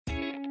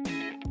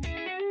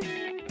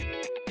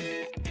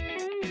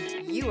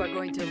You are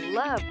going to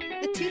love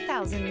the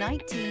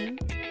 2019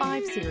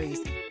 5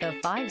 Series. The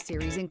 5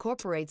 Series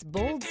incorporates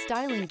bold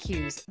styling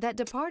cues that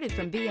departed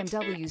from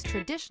BMW's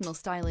traditional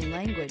styling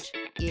language.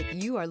 If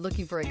you are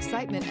looking for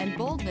excitement and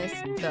boldness,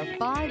 the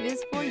 5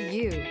 is for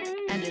you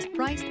and is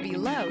priced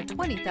below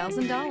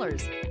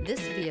 $20,000. This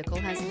vehicle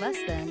has less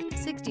than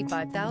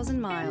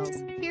 65,000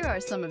 miles. Here are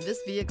some of this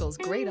vehicle's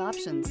great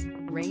options: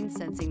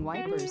 rain-sensing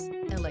wipers,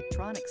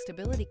 electronic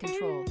stability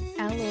control,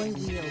 alloy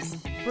wheels,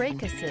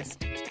 brake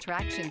assist,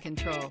 traction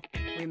control,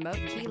 remote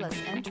keyless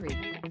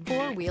entry,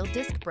 4-wheel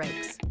disc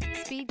brakes,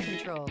 speed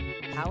control,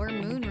 power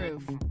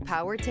moonroof,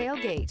 power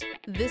tailgate.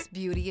 This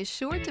beauty is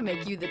sure to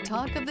make you the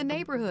talk of the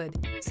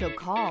neighborhood. So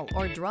call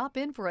or drop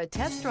in for a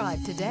test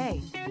drive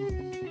today.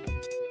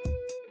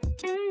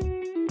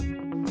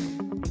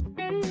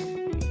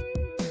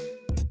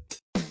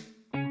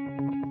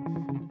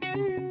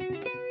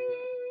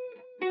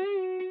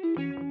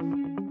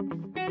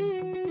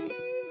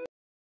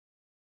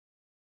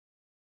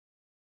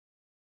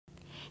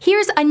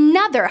 Here's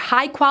another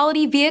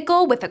high-quality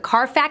vehicle with a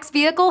Carfax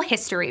Vehicle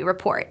History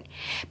Report.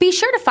 Be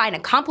sure to find a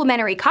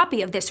complimentary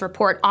copy of this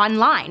report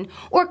online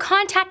or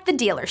contact the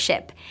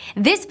dealership.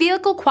 This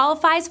vehicle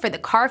qualifies for the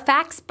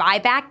Carfax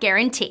Buyback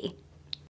Guarantee.